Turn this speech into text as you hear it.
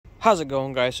How's it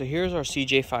going, guys? So here's our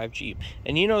CJ5 Jeep,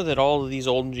 and you know that all of these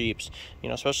old Jeeps,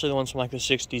 especially the ones from like the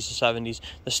 60s to 70s,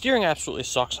 the steering absolutely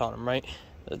sucks on them, right?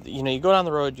 You go down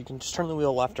the road, you can just turn the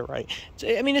wheel left or right.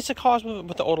 It's a cause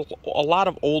with a lot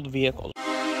of old vehicles.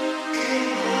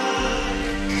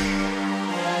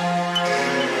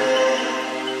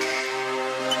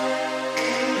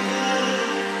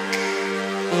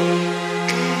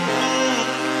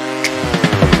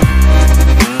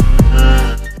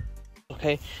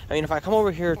 Okay, if I come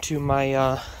over here to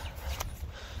my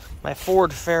my Ford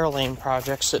Fairlane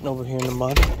project sitting over here in the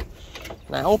mud,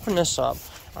 and I open this up,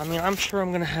 I'm sure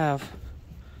I'm gonna have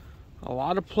a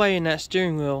lot of play in that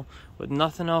steering wheel with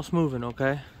nothing else moving,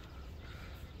 okay?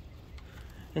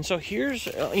 And so here's,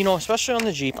 especially on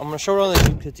the Jeep, I'm gonna show it on the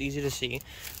Jeep because it's easy to see,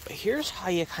 but here's how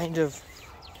you kind of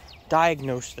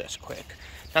diagnose this quick.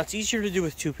 Now, it's easier to do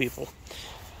with two people.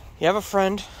 You have a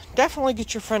friend, definitely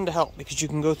get your friend to help because you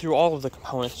can go through all of the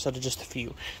components instead of just a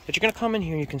few. But you're going to come in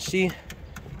here and you can see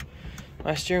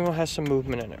my steering wheel has some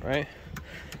movement in it, right?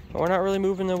 But we're not really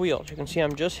moving the wheels. You can see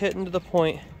I'm just hitting to the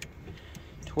point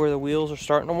to where the wheels are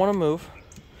starting to want to move.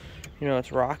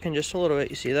 It's rocking just a little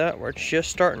bit. You see that? Where it's just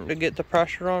starting to get the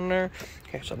pressure on there.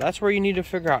 Okay, so that's where you need to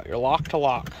figure out your lock to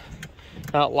lock.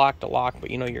 Not lock to lock, but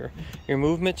your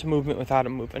movement to movement without it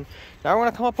moving. Now we're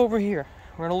going to come up over here.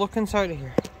 We're going to look inside of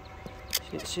here.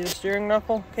 See the steering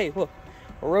knuckle? Okay, look,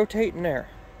 we're rotating there.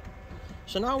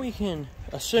 So now we can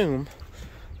assume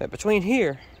that between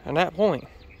here and that point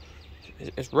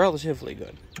is relatively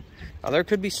good. Now there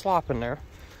could be slop in there.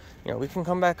 We can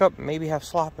come back up and maybe have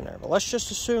slop in there. But let's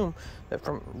just assume that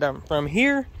from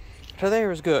here to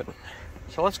there is good.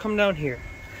 So let's come down here.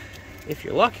 If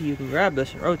you're lucky, you can grab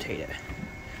this and rotate it.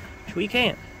 Which we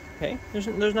can, okay? There's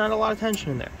not a lot of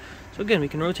tension in there. So again, we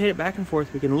can rotate it back and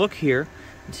forth. We can look here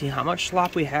and see how much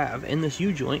slop we have in this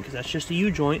U-joint, because that's just a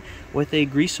U-joint with a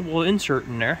greasable insert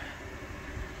in there.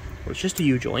 Or it's just a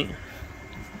U-joint.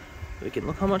 We can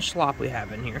look how much slop we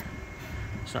have in here.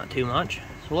 It's not too much.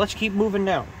 So let's keep moving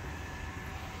down.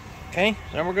 Okay,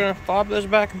 so then we're going to fob this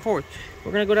back and forth.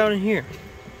 We're going to go down in here.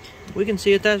 We can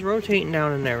see that's rotating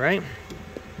down in there, right?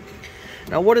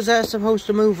 Now, what is that supposed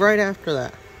to move right after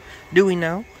that? Do we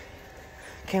know?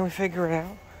 Can we figure it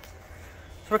out?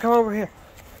 So we come over here.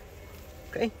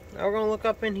 Okay, now we're going to look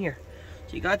up in here.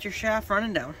 So you got your shaft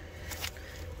running down.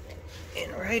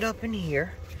 And right up in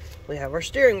here, we have our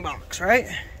steering box, right?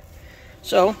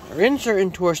 So, our insert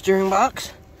into our steering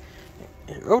box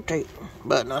is rotating,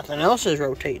 but nothing else is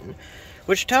rotating.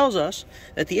 Which tells us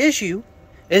that the issue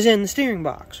is in the steering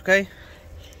box, okay?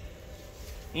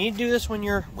 You need to do this when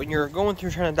you're going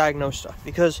through trying to diagnose stuff,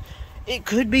 because it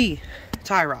could be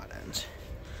tie rod ends,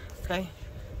 okay?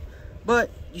 But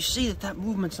you see that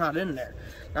movement's not in there.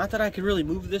 Not that I could really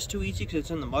move this too easy because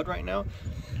it's in the mud right now,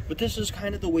 but this is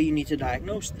kind of the way you need to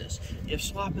diagnose this. You have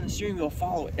slop in the steering wheel,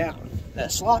 follow it down.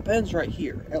 That slop ends right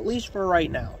here, at least for right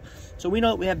now. So we know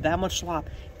that we have that much slop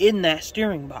in that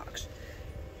steering box.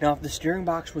 Now, if the steering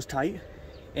box was tight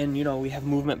and, we have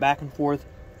movement back and forth,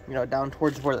 down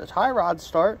towards where the tie rods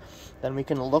start, then we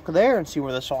can look there and see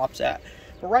where the slop's at.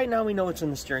 But right now, we know it's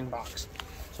in the steering box.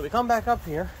 So we come back up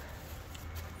here.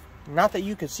 Not that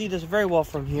you can see this very well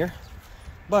from here,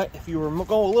 but if you were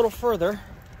go a little further,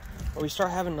 where we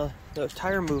start having the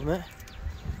tire movement,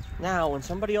 now when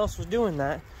somebody else was doing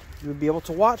that, you would be able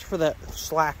to watch for that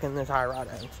slack in the tie rod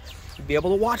ends. You'd be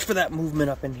able to watch for that movement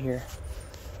up in here.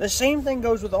 The same thing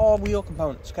goes with all wheel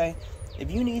components, okay? If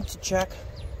you need to check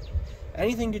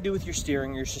anything to do with your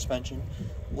steering or your suspension,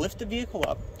 lift the vehicle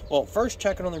up. Well, first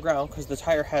check it on the ground because the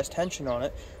tire has tension on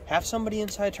it. Have somebody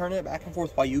inside turn it back and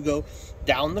forth while you go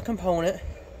down the component,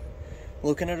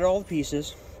 looking at all the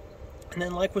pieces. And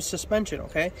then like with suspension,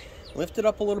 okay? Lift it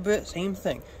up a little bit, same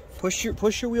thing. Push your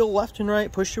wheel left and right,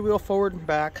 push your wheel forward and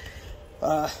back.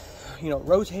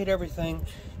 Rotate everything.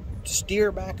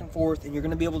 Steer back and forth, and you're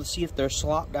going to be able to see if there's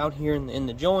slop down here in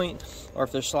the joint, or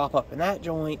if there's slop up in that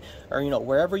joint, or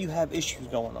wherever you have issues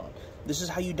going on. This is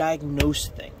how you diagnose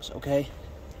things, okay?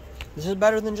 This is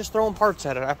better than just throwing parts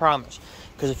at it, I promise.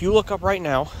 Because if you look up right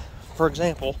now, for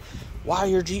example, why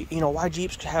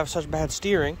Jeeps could have such bad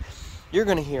steering, you're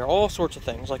going to hear all sorts of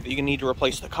things, like that you need to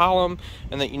replace the column,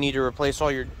 and that you need to replace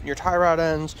all your tie rod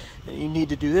ends, and you need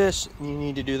to do this, and you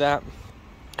need to do that.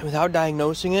 And without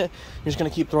diagnosing it, you're just going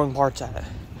to keep throwing parts at it.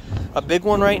 A big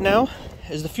one right now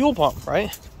is the fuel pump,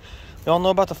 right? We all know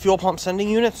about the fuel pump sending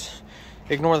units.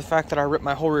 Ignore the fact that I ripped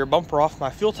my whole rear bumper off. My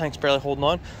fuel tank's barely holding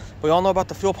on. We all know about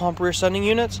the fuel pump rear sending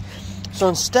units. So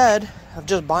instead of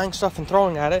just buying stuff and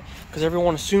throwing at it, because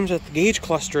everyone assumes that the gauge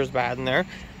cluster is bad in there,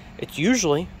 it's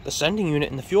usually the sending unit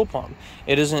in the fuel pump.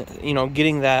 It isn't,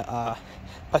 getting that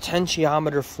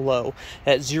potentiometer flow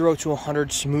at 0 to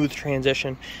 100 smooth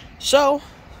transition. So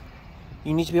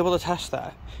you need to be able to test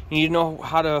that. You need to know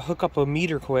how to hook up a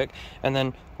meter quick and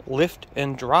then lift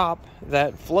and drop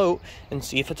that float and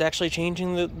see if it's actually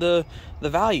changing the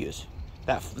values.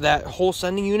 That whole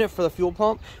sending unit for the fuel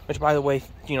pump, which by the way,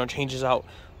 you know, changes out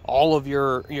all of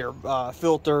your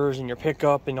filters and your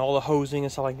pickup and all the hosing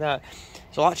and stuff like that.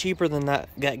 It's a lot cheaper than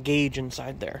that gauge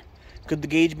inside there. Could the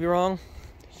gauge be wrong?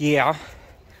 Yeah.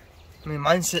 I mean,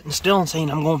 mine's sitting still and saying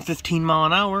I'm going 15 mile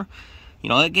an hour. You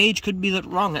know, that gauge could be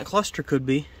wrong. That cluster could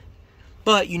be.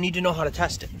 But you need to know how to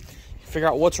test it. Figure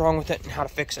out what's wrong with it and how to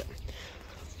fix it.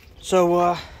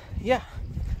 So, yeah.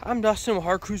 I'm Dustin with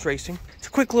Hard Cruise Racing. It's a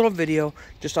quick little video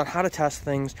just on how to test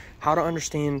things, how to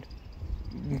understand,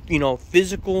 you know,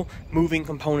 physical moving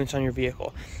components on your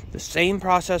vehicle. The same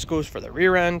process goes for the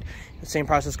rear end. The same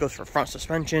process goes for front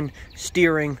suspension,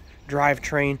 steering,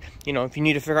 drivetrain. You know, if you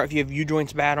need to figure out if you have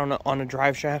U-joints bad on a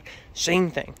drive shaft,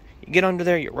 same thing. You get under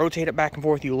there, you rotate it back and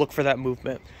forth, you look for that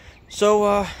movement.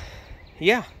 So,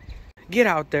 yeah, get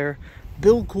out there,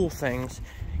 build cool things.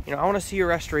 You know, I want to see your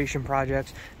restoration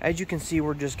projects. As you can see,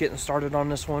 we're just getting started on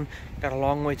this one. Got a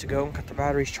long way to go. Got the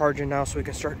batteries charging now so we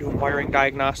can start doing wiring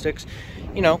diagnostics.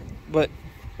 You know, but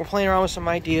we're playing around with some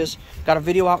ideas. Got a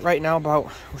video out right now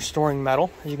about restoring metal.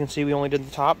 As you can see, we only did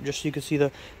the top, just so you can see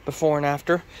the before and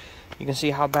after. You can see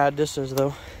how bad this is,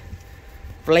 though.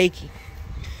 Flaky.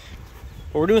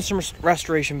 But we're doing some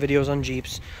restoration videos on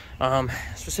Jeeps.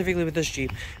 Specifically with this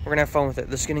Jeep, we're gonna have fun with it.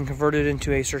 This is getting converted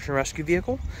into a search and rescue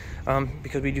vehicle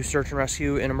because we do search and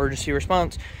rescue and emergency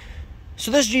response. So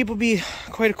this Jeep will be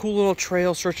quite a cool little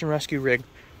trail search and rescue rig.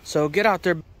 So get out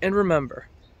there and remember,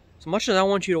 as much as I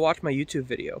want you to watch my YouTube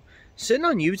video, sitting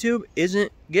on YouTube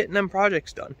isn't getting them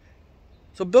projects done.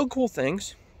 So build cool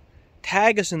things.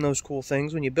 Tag us in those cool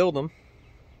things when you build them.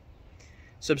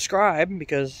 Subscribe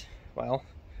because, well,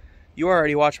 you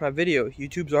already watched my video.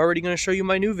 YouTube's already going to show you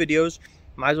my new videos.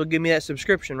 Might as well give me that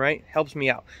subscription, right? Helps me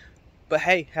out. But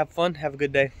hey, have fun. Have a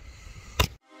good day.